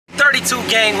32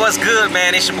 gang, what's good,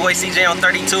 man? It's your boy CJ on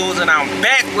 32s, and I'm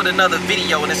back with another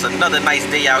video, and it's another nice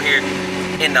day out here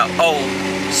in the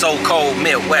so-cold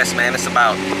Midwest, man. It's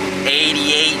about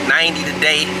 88, 90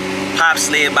 today. Pop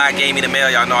slid by, gave me the mail.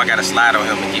 Y'all know I gotta slide on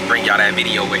him and bring y'all that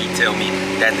video where he tell me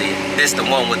that this the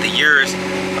one with the Urus.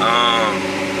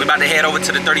 We about to head over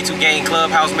to the 32 gang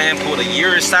clubhouse, man. Pull the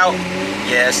Urus out.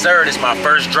 Yes, sir. This is my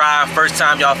first drive. First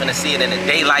time y'all finna see it in the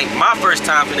daylight. My first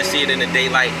time finna see it in the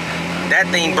daylight. That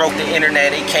thing broke the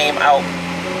internet. It came out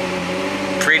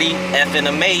pretty effing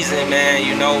amazing, man.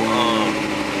 You know,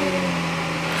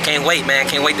 can't wait, man.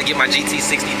 Can't wait to get my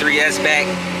GT63S back.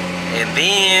 And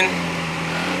then,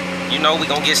 you know, we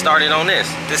gonna get started on this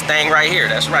thing right here.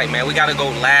 That's right, man. We gotta go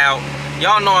loud.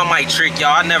 Y'all know I might trick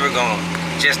y'all. I never gonna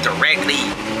just directly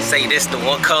say this the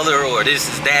one color or this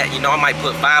is that. You know, I might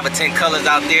put 5 or 10 colors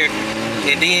out there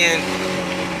and then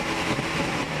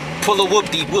pull a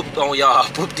whoop-de-whoop on y'all.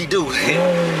 Whoop-de-doo. You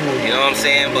know what I'm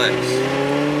saying? But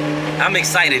I'm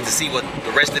excited to see what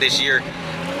the rest of this year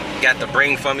got to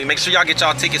bring for me. Make sure y'all get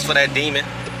y'all tickets for that demon.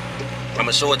 I'm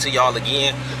gonna show it to y'all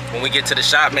again when we get to the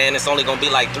shop, man. It's only gonna be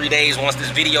like 3 days once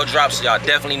this video drops, so y'all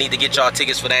definitely need to get y'all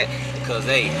tickets for that. Because,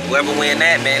 hey, whoever win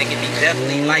that, man, it can be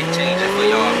definitely life-changing for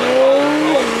y'all.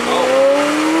 But,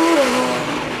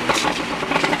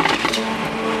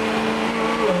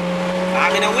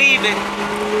 bobbing and weaving.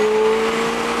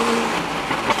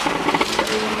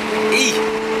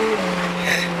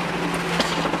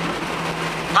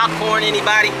 Popcorn,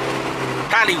 anybody?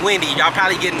 Probably windy. Y'all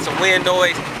probably getting some wind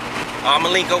noise. I'm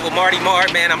gonna link over Marty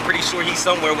Mart, man. I'm pretty sure he's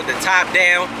somewhere with the top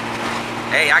down.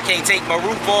 Hey, I can't take my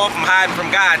roof off. I'm hiding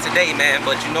from God today, man.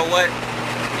 But you know what?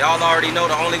 Y'all already know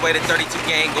the only way the 32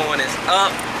 gang going is up.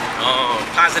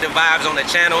 Positive vibes on the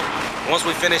channel. Once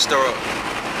we finish the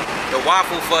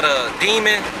waffle for the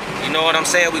demon, you know what I'm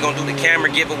saying? We're gonna do the camera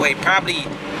giveaway. Probably,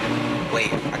 wait,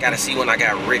 I gotta see when I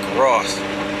got Rick Ross.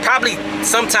 Probably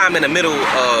sometime in the middle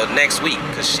of next week.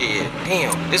 Cause shit,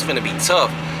 damn, this finna be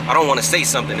tough. I don't wanna say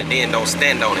something and then don't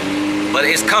stand on it. But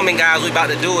it's coming, guys. We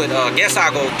about to do it. Guess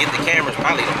I'll go get the cameras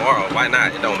probably tomorrow. Why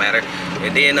not? It don't matter.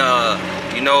 And then,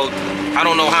 you know, I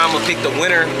don't know how I'm gonna pick the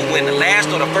winner who win the last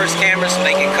or the first camera so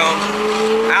they can come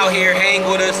out here, hang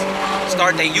with us,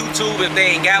 start their YouTube if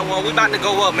they ain't got one. We about to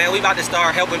go up, man. We about to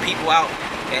start helping people out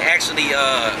and actually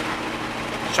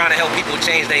trying to help people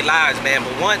change their lives, man.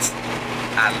 But once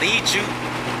I lead you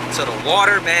to the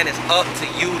water, man, it's up to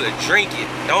you to drink it.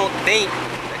 Don't think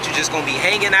that you're just gonna be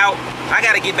hanging out. I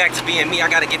gotta get back to being me.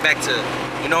 I gotta get back to,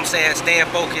 you know what I'm saying,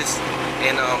 staying focused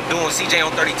and doing CJ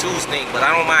on 32's thing. But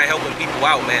I don't mind helping people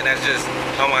out, man. That's just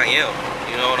how I am.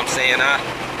 You know what I'm saying? I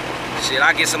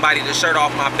get somebody the shirt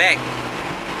off my back,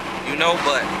 you know,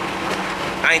 but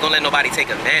I ain't gonna let nobody take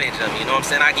advantage of me. You know what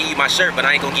I'm saying? I give you my shirt, but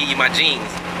I ain't gonna give you my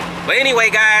jeans. But anyway,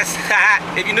 guys,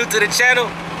 if you're new to the channel,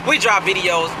 we drop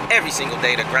videos every single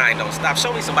day. The grind don't stop.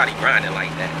 Show me somebody grinding like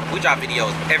that. We drop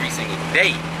videos every single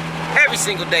day. Every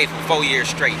single day for 4 years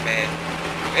straight, man.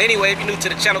 Anyway, if you're new to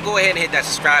the channel, go ahead and hit that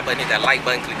subscribe button, hit that like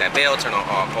button, click that bell, turn on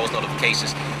all post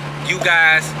notifications. You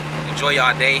guys, enjoy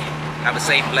y'all day. Have a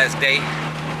safe, blessed day.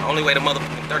 The only way the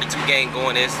motherfucking 32 gang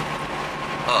going is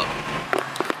up.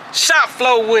 Shop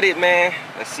flow with it, man.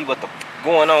 Let's see what's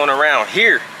going on around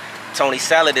here. Tony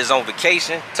Salad is on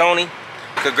vacation. Tony,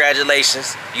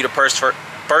 congratulations. You the first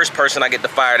person I get to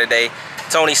fire today.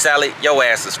 Tony Salad, your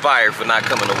ass is fired for not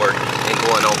coming to work and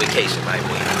going on vacation, my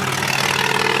boy.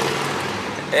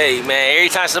 Hey, man, every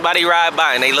time somebody ride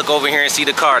by and they look over here and see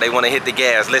the car, they want to hit the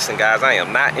gas. Listen, guys, I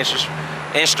am not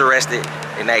interested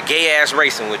in that gay-ass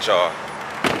racing with y'all.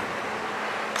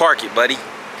 Park it, buddy.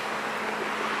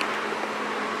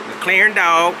 McLaren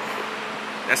dog.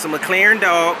 That's a McLaren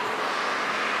dog.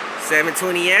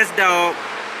 720S dog.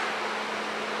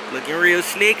 Looking real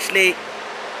slick.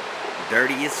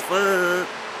 Dirty as fuck.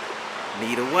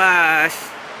 Need a wash.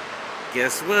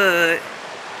 Guess what?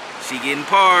 She getting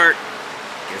parked.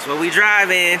 Guess what we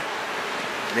driving?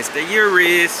 Mr.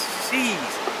 Urus. Jeez.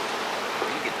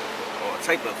 You get all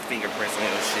type of fingerprints on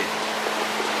this shit.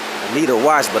 I need a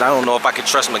wash, but I don't know if I can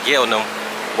trust Miguel and them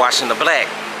washing the black.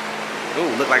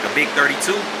 Ooh, look like a big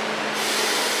 32.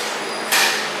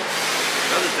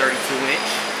 Another 32-inch.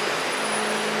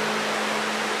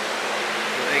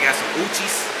 They got some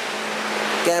Uchis.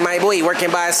 Got my boy working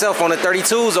by himself on the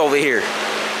 32s over here. Yeah.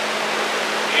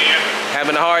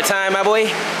 Having a hard time, my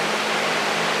boy?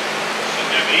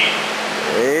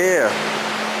 Yeah.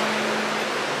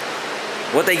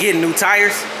 What they getting, new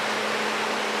tires?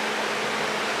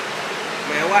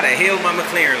 Man, why the hell my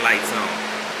McLaren lights on?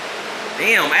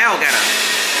 Damn, Al got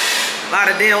a lot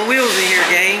of damn wheels in here,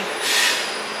 gang.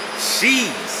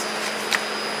 Jeez.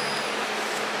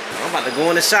 I'm I'm about to go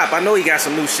in the shop. I know he got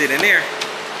some new shit in there.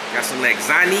 Got some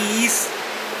Lexanis.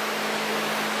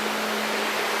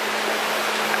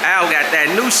 Al got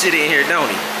that new shit in here, don't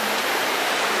he?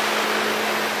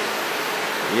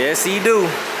 Yes, he do.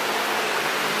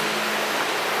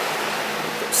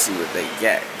 Let's see what they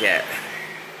got.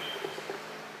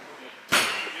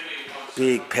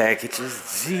 Big packages.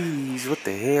 Jeez, what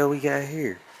the hell we got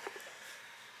here?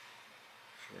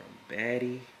 From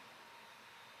Batty,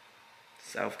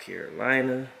 South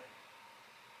Carolina.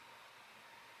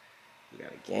 We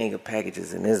got a gang of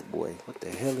packages in this boy. What the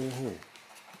hell in here?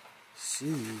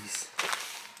 Jeez.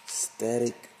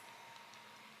 Static.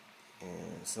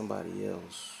 And somebody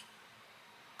else.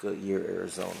 Goodyear,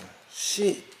 Arizona.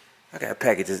 Shit. I got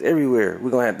packages everywhere.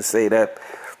 We're going to have to say that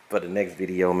for the next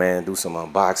video, man. Do some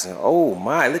unboxing. Oh,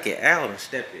 my. Look at Al and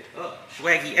step it up.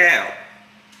 Swaggy Al.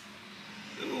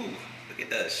 Ooh. Look at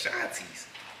the Ashantis.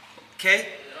 Okay.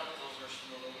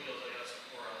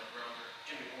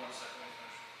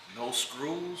 No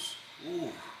screws.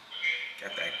 Ooh.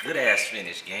 Got that good ass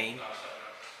finish, gang.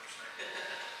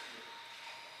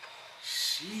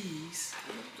 Jeez.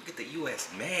 Look at the US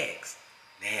mags.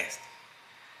 Nasty.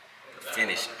 The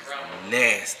finish is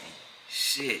nasty.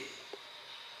 Shit.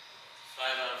 5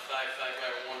 out of 5 by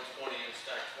 120 in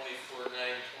stock, 24.9,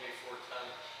 24.10,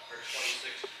 or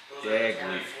 26. Those are the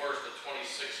 24s, the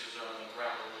 26s are on the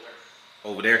ground over there.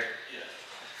 Over there?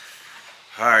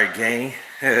 Yeah. Alright, gang.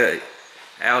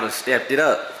 Al done stepped it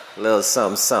up. A little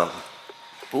something.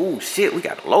 Ooh, shit, we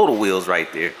got a load of wheels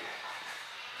right there.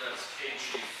 That's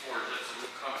KG Forge, that's a new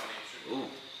company too. Ooh,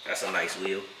 that's a nice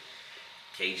wheel.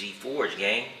 KG Forge,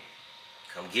 gang.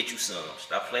 Come get you some.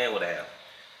 Stop playing with Al.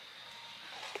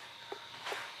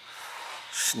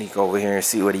 Sneak over here and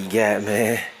see what he got,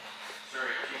 man.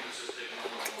 Sorry, Keith is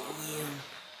taking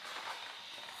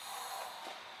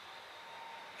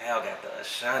Al got the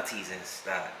Ashantis in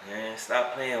stock, man.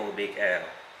 Stop playing with Big Al.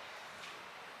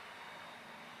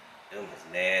 Them is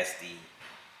nasty.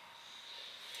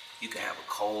 You can have a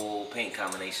cold paint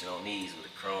combination on these with a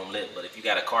chrome lip, but if you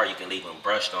got a car, you can leave them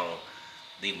brushed on.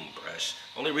 Leave them brushed.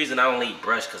 Only reason I don't leave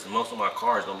brush because most of my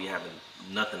cars don't be having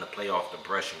nothing to play off the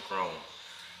brush and chrome.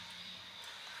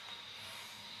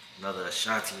 Another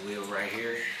Ashanti wheel right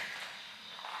here.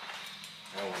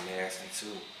 That one nasty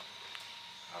too.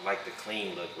 I like the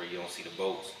clean look where you don't see the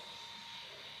bolts.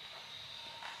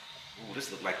 Ooh, this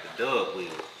look like the dub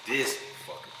wheel. This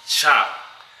fucking chop.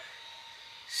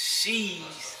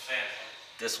 Jeez.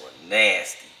 This one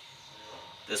nasty.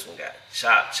 This one got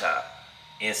chop.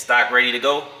 In stock, ready to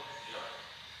go?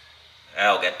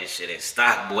 Al got this shit in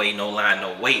stock, boy. No line,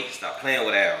 no weight. Stop playing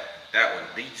with Al. That one,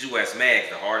 these US mags,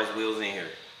 the hardest wheels in here.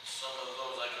 Some of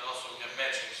those I can also get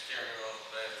matching steering wheel.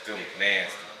 Them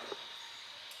nasty.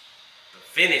 The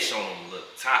finish on them look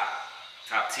top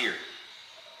tier.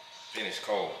 Finish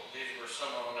cold. These were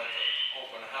some of them at the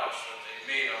open house that they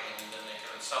made them and then they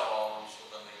couldn't sell all of them, so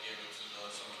then they gave it to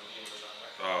some of the dealers on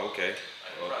there. Oh, okay. I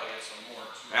could probably get some more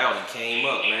too. Al came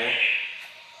up, man.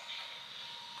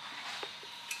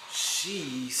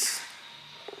 Jeez.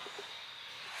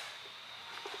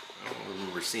 I don't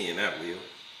remember seeing that wheel.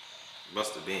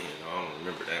 Must have been. I don't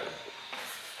remember that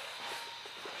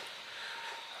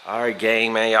one. Alright,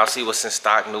 gang, man. Y'all see what's in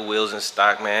stock. New wheels in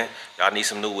stock, man. Y'all need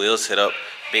some new wheels. Hit up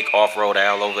Big Off-Road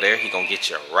Al over there. He gonna get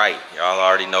you right. Y'all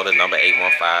already know the number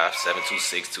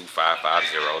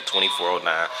 815-726-2550,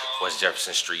 2409 West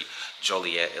Jefferson Street,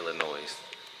 Joliet, Illinois.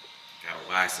 Got a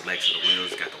wide selection of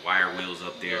wheels. Got the wire wheels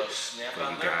up there for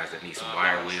you guys that need some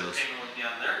wire wheels.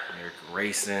 American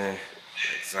Racing,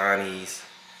 Lexanis.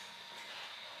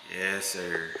 Yes,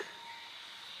 sir.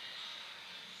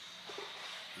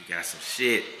 You got some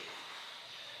shit.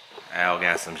 Al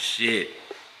got some shit.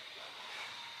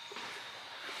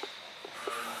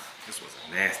 This was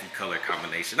a nasty color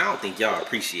combination. I don't think y'all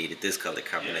appreciated this color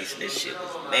combination. This shit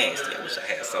was nasty. I wish I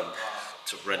had something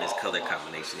to run this color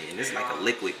combination in. This is like a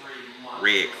liquid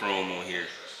red chrome on here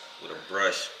with a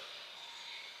brush.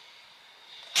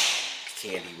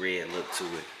 Candy red look to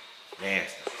it.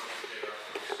 Nasty.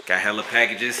 Got hella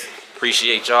packages.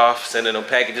 Appreciate y'all sending them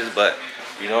packages, but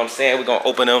you know what I'm saying? We're gonna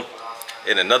open them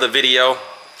in another video.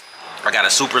 I got a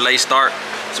super late start,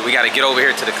 so we gotta get over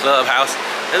here to the clubhouse.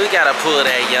 And we gotta pull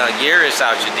that young Urus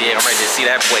out, you dig? I'm ready to see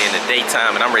that boy in the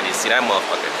daytime, and I'm ready to see that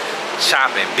motherfucker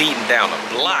chopping, beating down the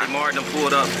block. Martin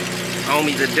pulled up on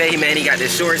me today, man. He got the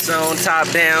shorts on, top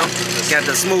down. Got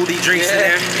the smoothie drinks in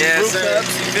there. Yes, sir.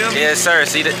 Yes, sir.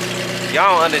 See that?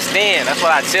 Y'all don't understand. That's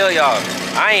what I tell y'all.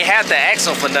 I ain't have to ask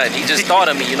him for nothing. He just thought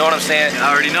of me. You know what I'm saying?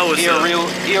 I already know what's up.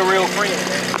 He a real friend.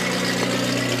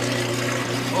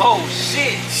 Oh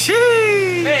shit!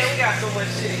 Sheesh. Man, we got so much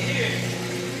shit in here.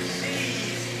 Shit.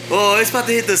 Oh, it's about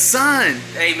to hit the sun.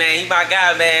 Hey man, he my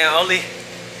guy, man.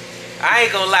 I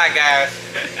ain't gonna lie, guys.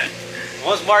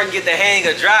 Once Martin get the hang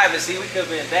of driving, see, we could have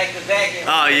been back to back.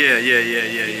 Oh yeah.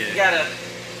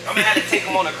 I'm gonna have to take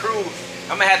him on a cruise.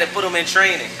 I'm gonna have to put him in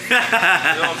training. You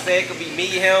know what I'm saying? It could be me,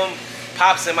 him,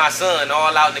 Pops, and my son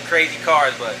all out in the crazy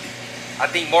cars, but I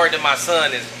think Martin and my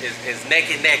son is neck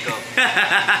and neck up.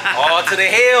 All to the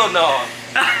hell no.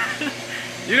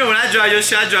 You know when I drive your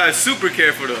shit, I drive super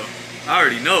careful though. I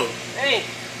already know. Hey,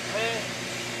 man.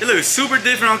 It looks super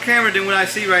different on camera than what I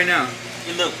see right now.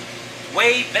 You look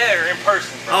way better in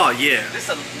person, bro. Oh yeah. This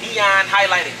is a neon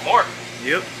highlighted mark.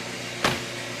 Yep.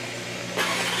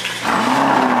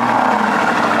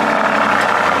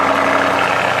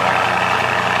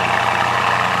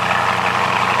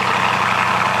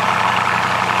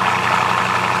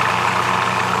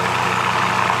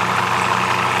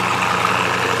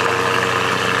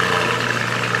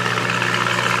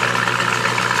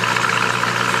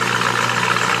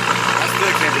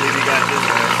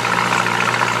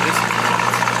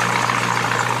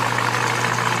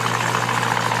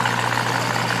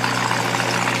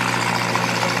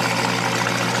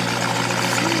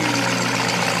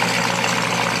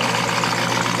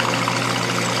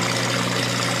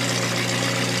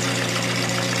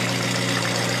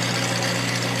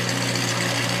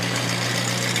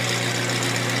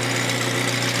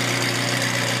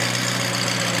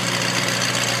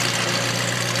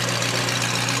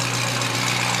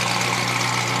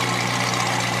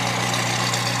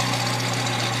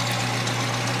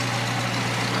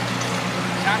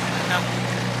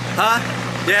 Huh?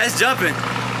 Yeah, it's jumping.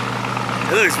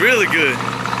 It looks really good.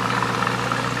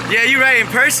 Yeah, you're right. In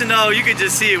person, though, you could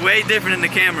just see it way different in the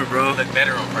camera, bro. It look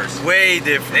better in person. Way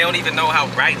different. They don't even know how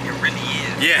bright it really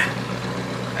is. Yeah.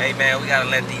 Hey, man, we gotta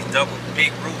let these double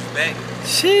big roofs back.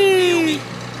 Sheesh. You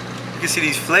can see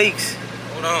these flakes.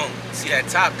 Hold on. See that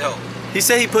top, though? He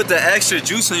said he put the extra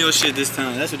juice on your shit this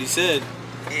time. That's what he said.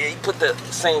 Yeah, he put the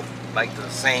same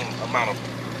amount of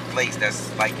flakes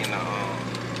that's like in the,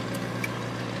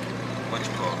 what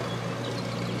you call it?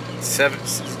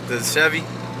 The Chevy?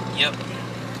 Yep.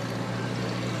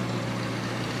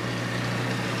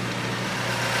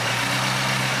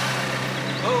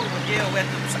 Oh, yeah, at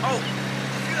the, oh,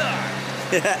 God.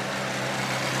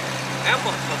 That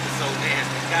motherfucker's so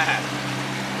nasty, God.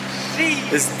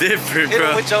 Jeez. It's different, Hit bro.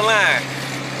 him with your line.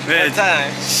 Man. One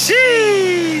time.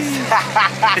 Sheesh.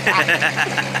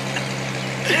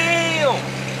 Damn.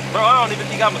 Bro, I don't even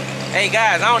think I'm, hey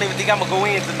guys, I don't even think I'm gonna go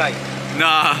in tonight.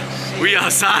 Nah, Shit. we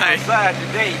outside. We outside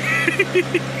today.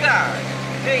 God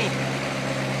damn.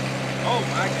 Oh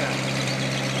my God.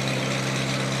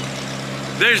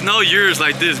 There's no Urus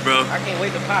like this, bro. I can't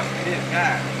wait to pop this,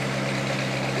 God.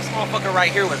 This motherfucker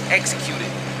right here was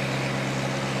executed.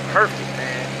 Perfect,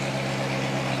 man.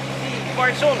 You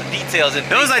weren't showing the details in It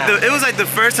was like the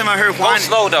first time I heard Go Juan.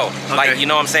 slow though. Okay. Like, you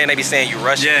know what I'm saying? They be saying you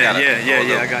rushing. Yeah,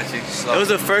 I got you. Slow. It was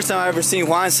the first time I ever seen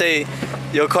Juan say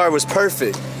your car was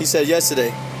perfect. He said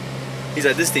yesterday. He's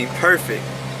like, this thing perfect.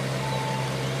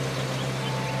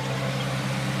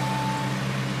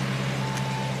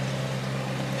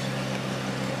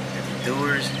 Heavy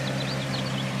doors.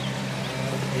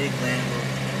 Big Lambo.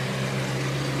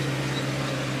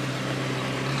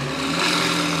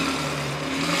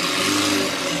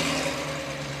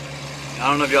 I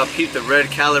don't know if y'all peeped the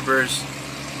red calibers.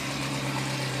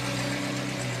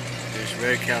 There's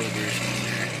red calibers on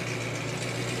there.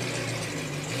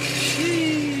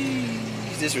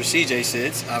 Sheesh. This is where CJ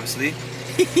sits, obviously.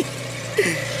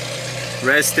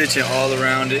 Red stitching all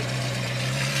around it.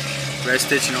 Red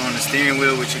stitching on the steering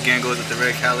wheel, which again goes with the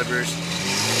red calibers.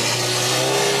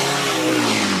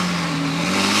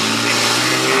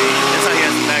 That's how he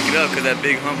has to back it up, because that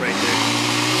big hump right there.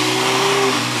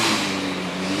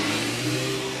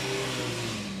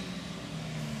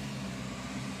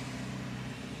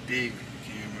 Big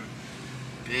camera,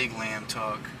 big lamb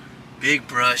talk, big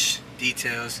brush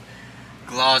details,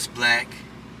 gloss black,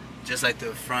 just like the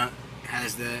front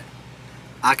has that.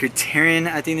 Acriterion,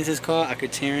 I think this is called,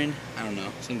 Acriterion, I don't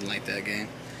know, something like that, gang.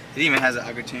 It even has an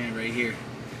Acriterion right here.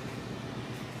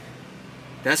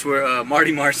 That's where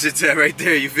Marty Mart sits at right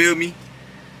there, you feel me?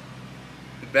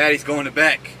 The baddies go in the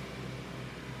back.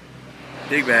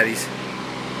 Big baddies.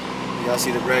 Y'all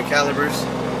see the red calibers?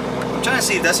 I'm trying to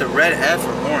see if that's a red F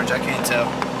or orange, I can't tell.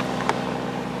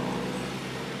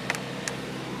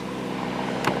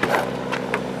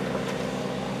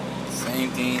 Same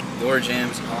thing, door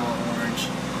jambs, all orange.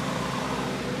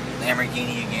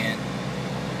 Lamborghini again.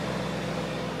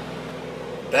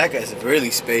 Back is really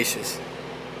spacious.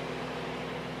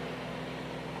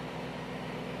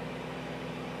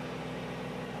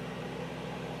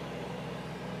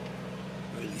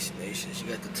 Really spacious. You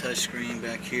got the touch screen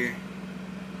back here.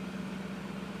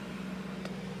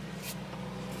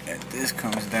 And this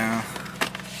comes down.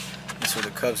 That's where the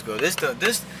cups go. This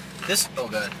oh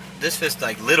god. This fits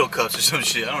like little cups or some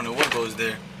shit. I don't know what goes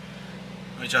there.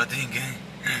 What y'all think, gang?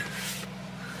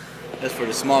 That's for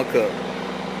the small cup.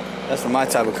 That's for my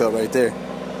type of cup right there.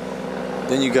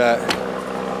 Then you got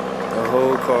the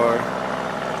whole car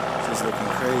just looking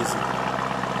crazy.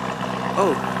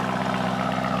 Oh.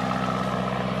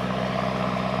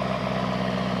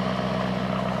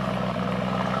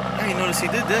 I didn't notice he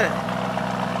did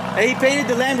that. Hey, he painted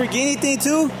the Lamborghini thing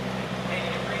too?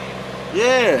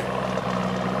 Yeah.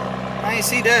 I ain't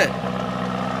see that.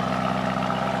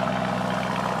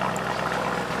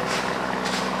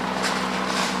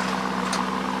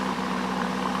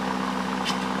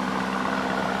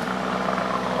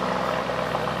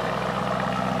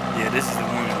 Yeah, this is the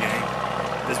one,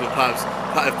 gang. This is what Pops.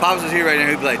 If Pops was here right now,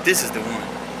 he'd be like, "This is the one."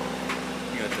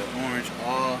 You got the orange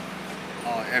all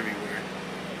everywhere.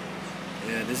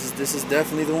 Yeah, this is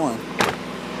definitely the one.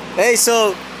 Hey,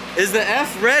 so is the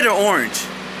F red or orange?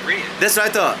 Red. That's what I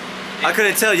thought. I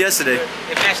couldn't tell yesterday.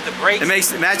 It matched the brakes. It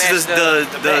matches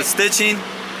the stitching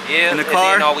in the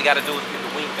car. And then all we gotta do is get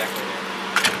the wing back in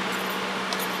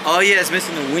there. Oh yeah, it's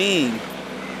missing the wing.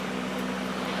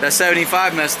 That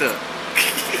 75 messed up.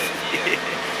 Yeah.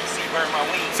 DC burned my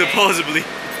wing. Supposedly.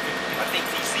 I think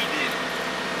DC did.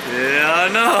 Yeah, I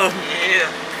know. Yeah.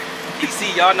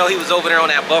 DC, y'all know he was over there on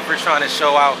that buffer trying to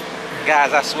show out.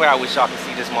 Guys, I swear I wish y'all could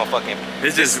see this motherfucking.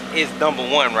 It's just is number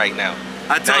one right now.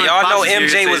 Now y'all know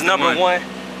MJ was number one.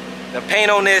 The paint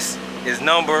on this is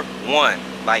number one.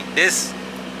 Like this,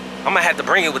 I'm gonna have to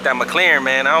bring it with that McLaren,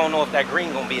 man. I don't know if that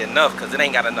green gonna be enough because it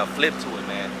ain't got enough flip to it,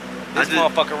 man. This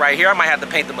motherfucker right here, I might have to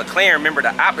paint the McLaren. Remember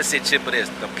the opposite chip of this,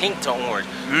 the pink to orange.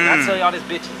 And I tell y'all this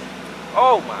bitch,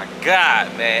 oh my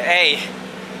God, man. Hey,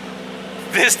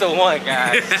 this the one,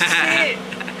 guys. Shit.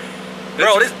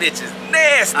 Bro, this bitch is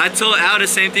nasty. I told Al the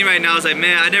same thing right now. I was like,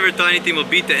 man, I never thought anything would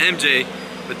beat the MJ,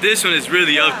 but this one is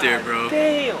really up there, bro.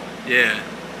 Damn. Yeah.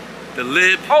 The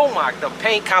lip. Oh my, the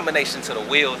paint combination to the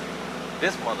wheels.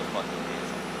 This motherfucker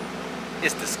is,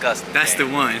 it's disgusting. That's man.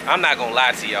 the one. I'm not gonna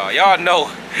lie to y'all. Y'all know,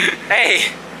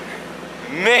 hey,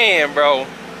 man, bro.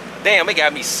 Damn, it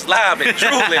got me slobbing,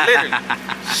 drooling, literally.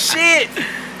 Shit.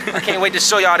 I can't wait to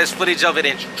show y'all this footage of it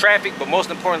in traffic, but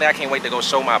most importantly, I can't wait to go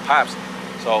show my pops.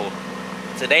 So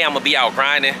today I'm gonna be out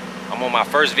grinding. I'm on my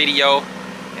first video,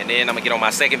 and then I'm gonna get on my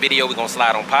second video. We're gonna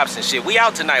slide on pops and shit. We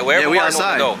out tonight, wherever we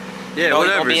outside. Go. Yeah, you know,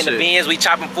 whatever. We gonna be in the bins. We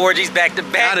chopping 4Gs back to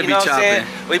back. Gotta you know be what I'm saying?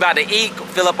 chopping. We about to eat,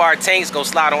 fill up our tanks, go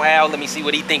slide on Al. Let me see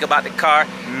what he think about the car,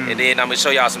 and then I'm gonna show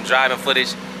y'all some driving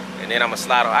footage. And then I'm gonna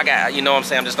slide on. I got, you know what I'm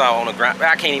saying? I'm just not on the ground.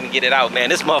 I can't even get it out, man.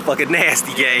 This motherfucker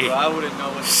nasty, gang. Bro, I wouldn't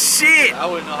know what. Shit. I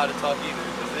wouldn't know how to talk either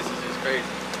because this is just crazy.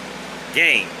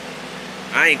 Gang.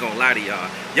 I ain't gonna lie to y'all.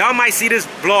 Y'all might see this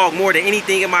vlog more than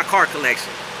anything in my car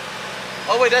collection.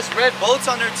 Oh wait, that's red bolts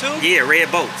on there too? Yeah,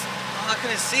 red bolts. Oh, I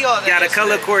couldn't see all that. Gotta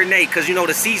color coordinate because you know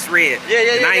the seat's red.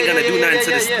 Yeah. And I ain't gonna do nothing to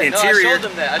the interior. No, I showed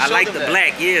them that. I like the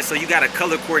black, yeah, so you gotta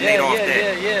color coordinate off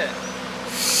that. Yeah.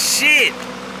 Shit.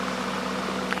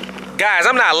 Guys,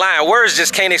 I'm not lying. Words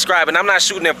just can't describe it. I'm not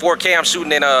shooting in 4K. I'm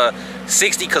shooting in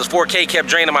 60 because 4K kept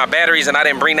draining my batteries and I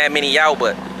didn't bring that many out.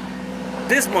 But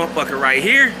this motherfucker right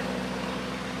here,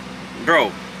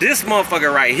 bro, this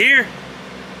motherfucker right here,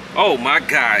 oh my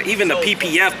God. Even the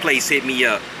PPF place hit me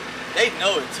up. They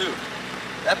know it too.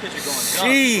 That picture going down.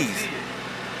 Jeez.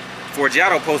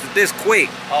 Forgiato posted this quick.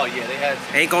 Oh yeah, they had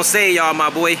to. Ain't gonna say y'all,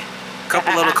 my boy.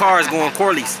 Couple of the cars going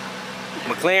Corley's.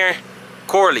 McLaren,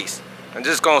 Corley's. I'm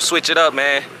just gonna switch it up,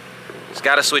 man. Just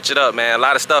gotta switch it up, man. A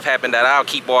lot of stuff happened that I'll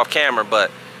keep off camera,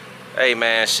 but hey,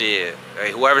 man, shit.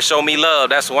 Hey, whoever showed me love,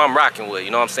 that's who I'm rocking with.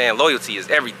 You know what I'm saying? Loyalty is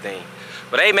everything.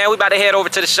 But hey, man, we about to head over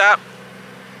to the shop.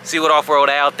 See what off-road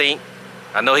Al think.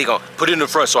 I know he gonna put it in the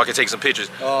front so I can take some pictures.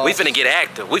 We finna get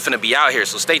active. We finna be out here,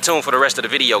 so stay tuned for the rest of the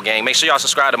video, gang. Make sure y'all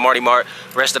subscribe to Marty Mart,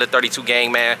 rest of the 32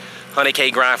 gang, man.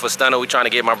 100K grind for Stunner. We trying to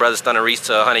get my brother Stunner Reese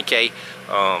to 100K.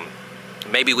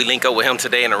 Maybe we link up with him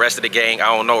today and the rest of the gang. I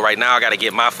don't know. Right now, I got to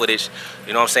get my footage,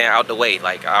 you know what I'm saying, out the way.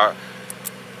 Like, I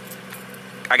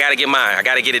got to get mine. I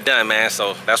got to get it done, man.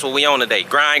 So that's what we on today.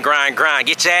 Grind, grind, grind.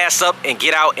 Get your ass up and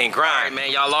get out and grind. All right,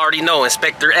 man, y'all already know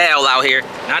Inspector Al out here.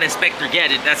 Not Inspector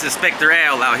Gadget. That's Inspector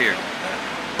Al out here.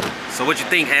 So what you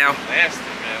think, Al? Nasty,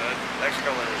 man. That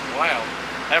color is wild.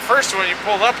 At first, when you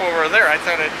pulled up over there, I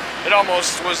thought it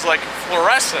almost was like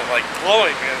fluorescent, like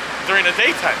glowing during the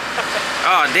daytime.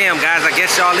 Oh, damn, guys. I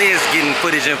guess y'all is getting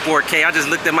footage in 4K. I just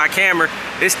looked at my camera.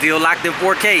 It's still locked in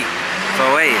 4K. So,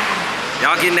 hey,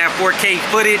 y'all getting that 4K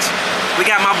footage. We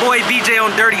got my boy BJ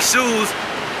on Dirty Shoes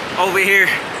over here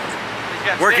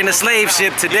working the slave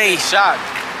ship today. Shot.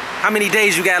 How many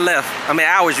days you got left? How many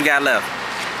hours you got left?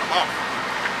 I'm off.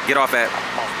 Get off at?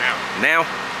 I'm off now. Now?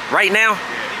 Right now?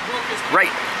 Yeah.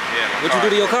 Right. Yeah, my What'd you do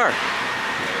to your car?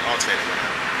 Yeah, alternator went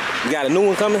out. You got a new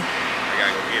one coming? I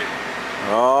gotta go get it.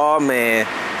 Oh man,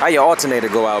 how your alternator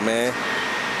go out, man?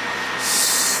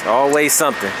 Always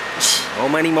something. More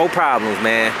money, more problems,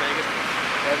 man.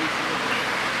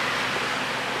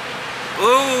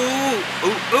 Ooh,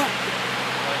 ooh, ooh.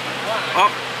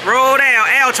 Oh, roll down.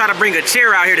 Al try to bring a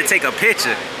chair out here to take a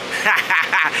picture.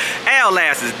 Al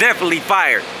ass is definitely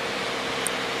fired.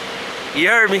 You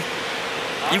heard me?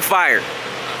 You fired.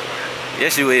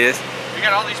 Yes, you is. We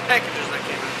got all these packages that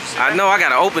came in. I know I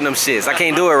gotta open them shits. I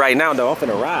can't do it right now though. I'm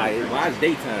finna ride. It's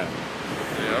daytime.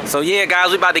 Yeah. So yeah, guys,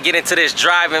 we about to get into this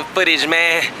driving footage,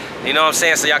 man. You know what I'm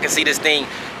saying? So y'all can see this thing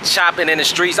chopping in the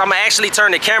streets. I'm gonna actually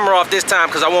turn the camera off this time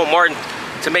because I want Martin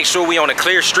to make sure we on a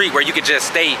clear street where you could just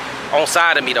stay on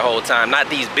side of me the whole time, not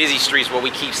these busy streets where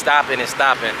we keep stopping and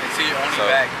stopping. And see only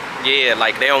back. Yeah,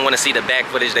 like they don't want to see the back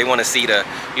footage. They want to see the,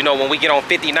 you know, when we get on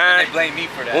 59. And they blame me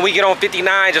for that. When we get on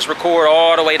 59, just record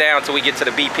all the way down till we get to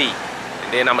the BP.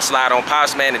 And then I'm gonna slide on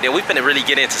Pops, man, and then we finna really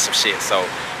get into some shit. So,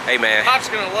 hey, man. Pop's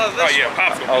gonna love this. Oh yeah,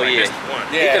 Pop's gonna Oh be yeah. like, this the one.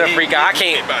 He finna freak out. I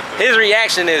can't. His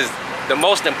reaction is the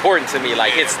most important to me.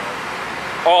 Like it's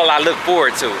all I look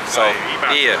forward to. So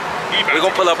yeah, we're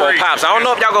gonna pull up on Pops. I don't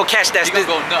know if y'all gonna catch that. He gonna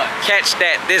go nuts. Catch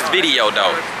that this video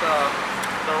though.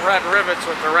 It's the red rivets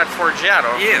with the red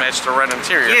Forgiato. Yeah. Match the red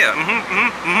interior. Yeah.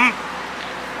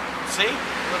 See?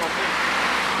 Little bit.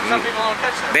 Some people don't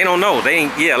catch that. They don't know. They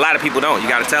ain't. Yeah, a lot of people don't. You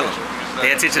gotta tell them.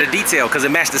 Pay attention to detail because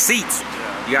it matched the seats.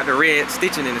 You got the red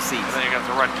stitching in the seats. And then you got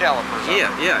the red calipers.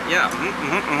 Yeah.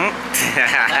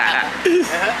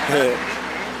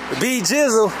 B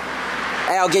Jizzle.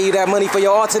 Al gave you that money for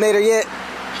your alternator yet?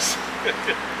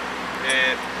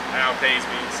 And Al pays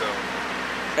me, so.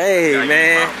 Hey,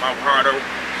 man. My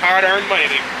hard-earned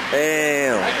money.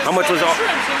 Damn. How much was all? He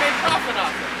made profit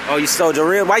off it. Oh, you sold your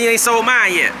rib? Why you ain't sold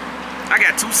mine yet? I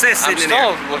got 2 sets I'm sitting in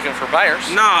there. still looking for buyers.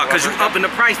 Nah, because you upping the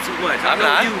price too much. I'm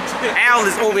not. Al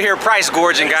is over here price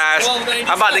gorging, guys.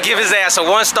 I'm about to give his ass a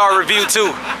 1-star review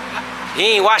too.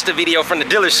 He ain't watched the video from the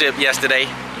dealership yesterday.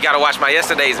 You gotta watch my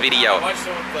yesterday's video. I watched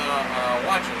it with the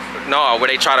watches. No, where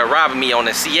they try to rob me on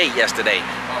the C8 yesterday.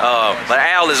 But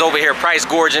Al is over here price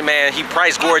gorging, man. He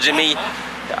price gorging me.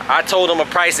 I told him a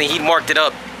price and he marked it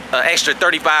up extra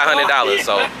 $3,500.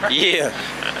 So yeah.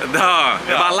 Nah.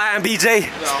 Am I lying, BJ?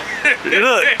 No.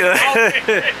 Look.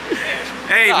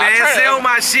 Hey, No, man, sell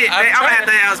my shit, man. I'm gonna have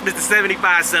to ask Mr.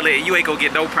 75 sell it. You ain't gonna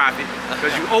get no profit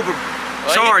because you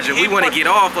overcharging. We want to get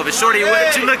off of it. Shorty,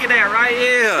 what you looking at right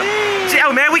here?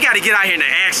 Oh, man, we got to get out here in the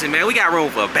action, man. We got room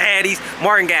for baddies.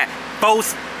 Martin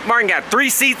got 3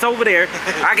 seats over there.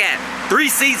 I got 3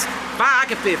 seats. 5. I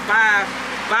can fit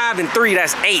 5 and 3.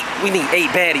 That's 8. We need 8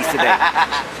 baddies today.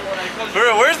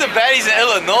 Bro, where's the baddies in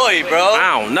Illinois, bro?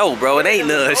 I don't know, bro. It ain't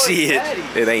none. Shit.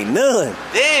 It ain't none.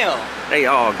 Damn. They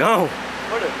all gone.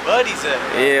 Where the buddies at?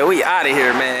 Bro? Yeah, we out of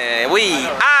here, man. We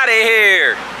out of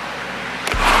here.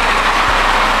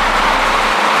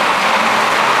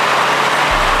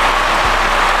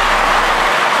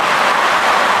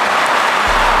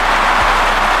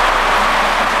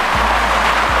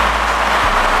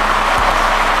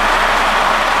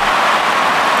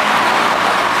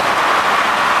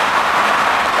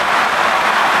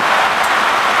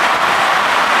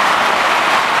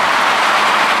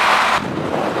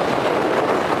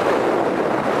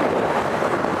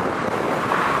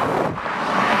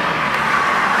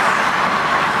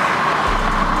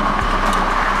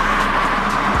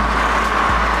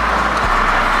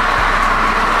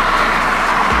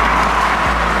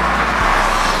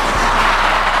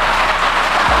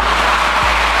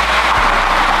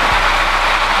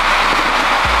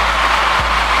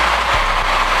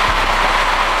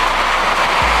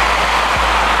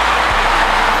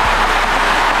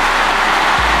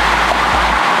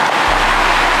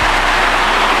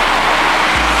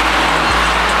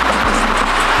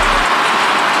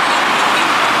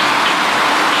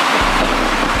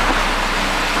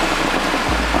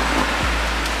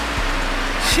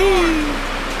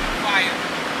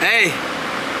 Hey.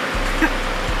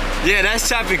 Yeah, that's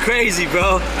chopping crazy,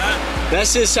 bro. That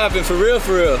shit's chopping for real,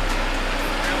 for real.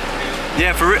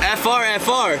 Yeah, for real. FR.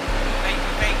 Trying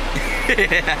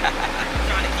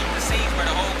to keep the scenes where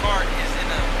the whole car is in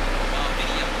the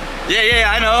video. Yeah,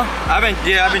 I know. I've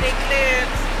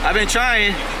been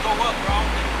trying. You can go up, bro.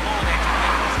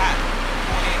 It's hot.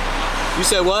 Go ahead and go up. You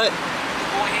said what?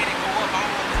 Go ahead and go up. I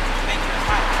don't want to make it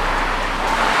hot.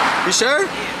 You sure?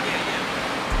 Yeah.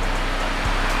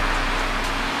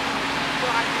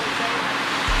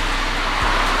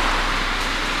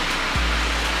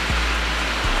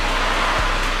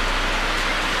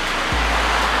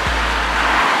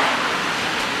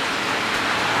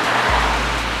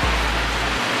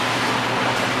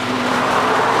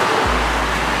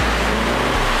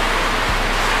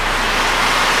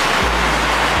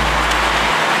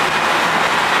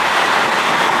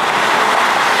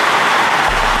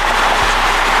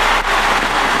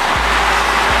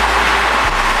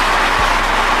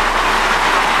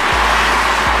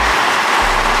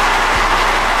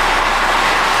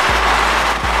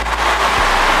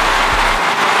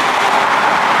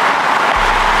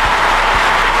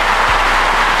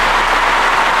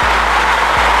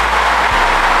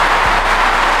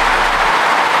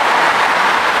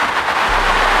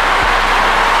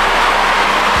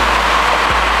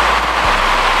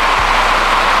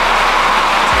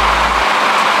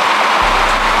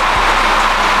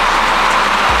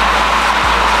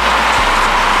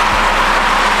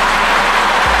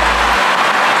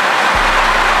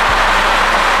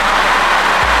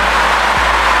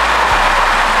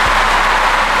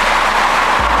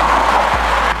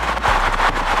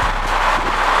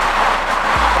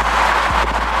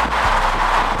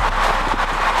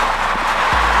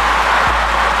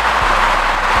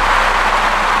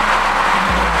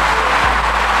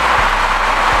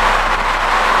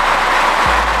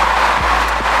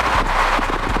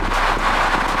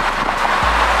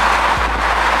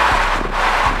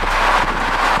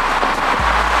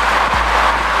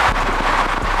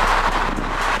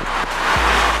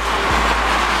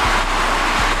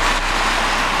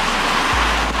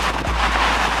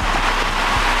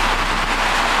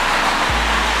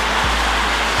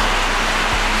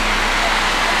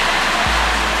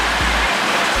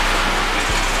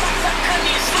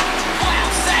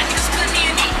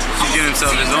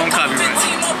 himself his own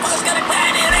copyright.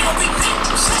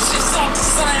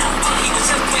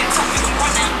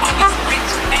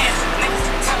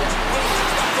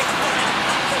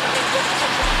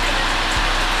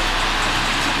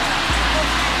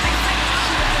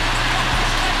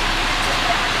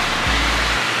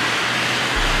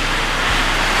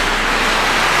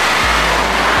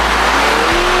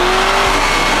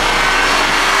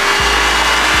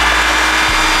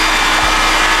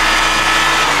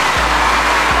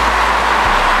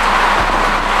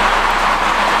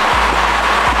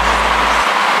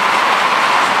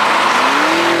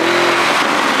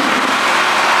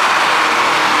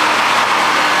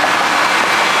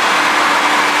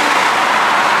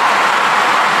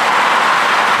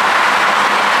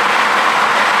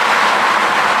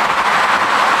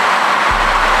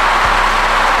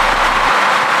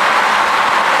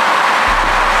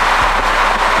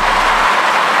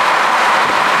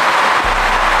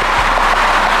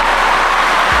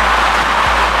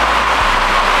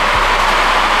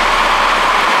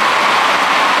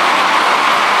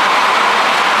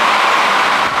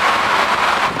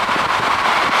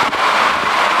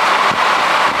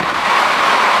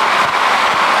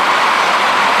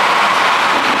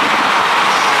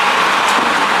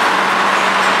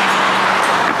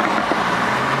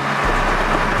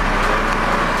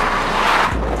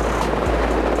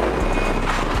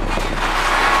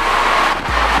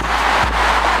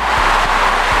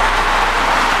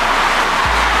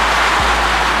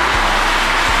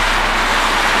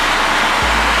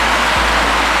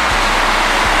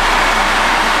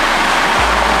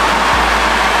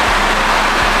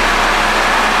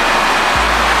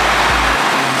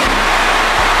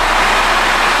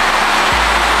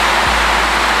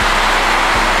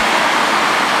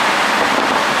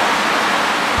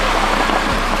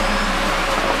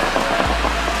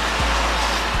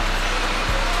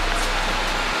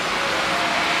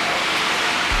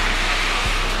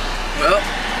 Well,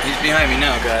 he's behind me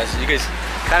now, guys. You guys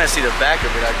kind of see the back of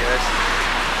it, I guess.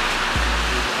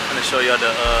 I'm gonna show y'all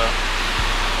the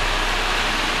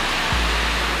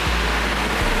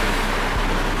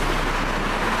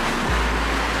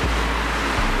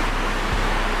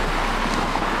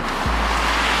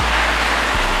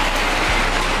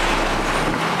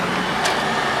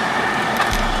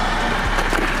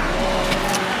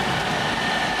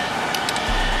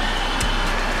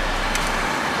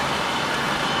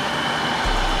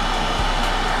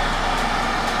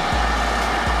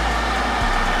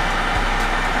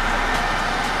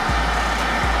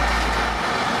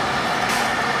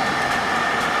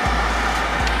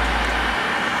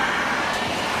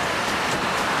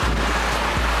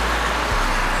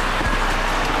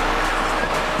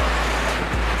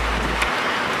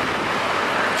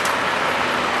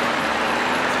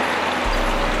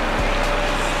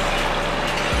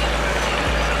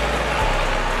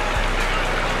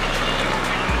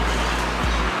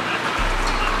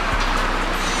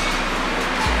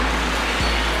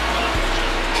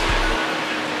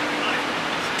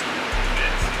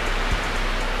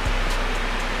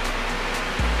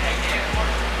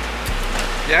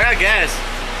yeah, I got gas.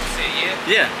 You said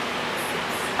yeah?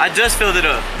 Yeah. I just filled it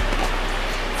up.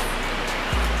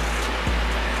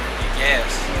 Gas.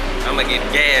 I'm gonna get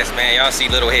gas, man. Y'all see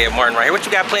little head Martin right here. What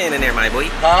you got playing in there, my boy?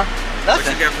 Huh? What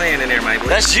Nothing. you got playing in there, my boy?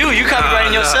 That's you. You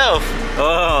copywriting yourself.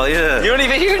 Oh, yeah. You don't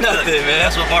even hear nothing, man.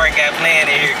 That's what Martin got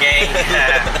playing in here, gang.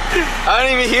 I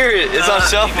don't even hear it. It's on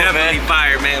shuffle, definitely man.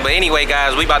 fire, man. But anyway,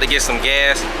 guys, we about to get some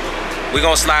gas. We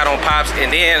gonna slide on Pops,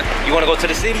 and then you wanna go to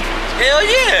the city? Hell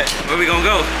yeah. Where we gonna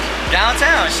go?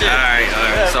 Downtown, shit. All right.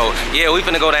 Yeah. So yeah, we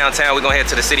finna go downtown. We gonna head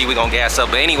to the city. We gonna gas up.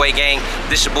 But anyway, gang,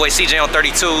 this your boy CJ on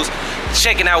 32s,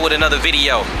 checking out with another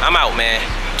video. I'm out, man.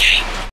 Gang.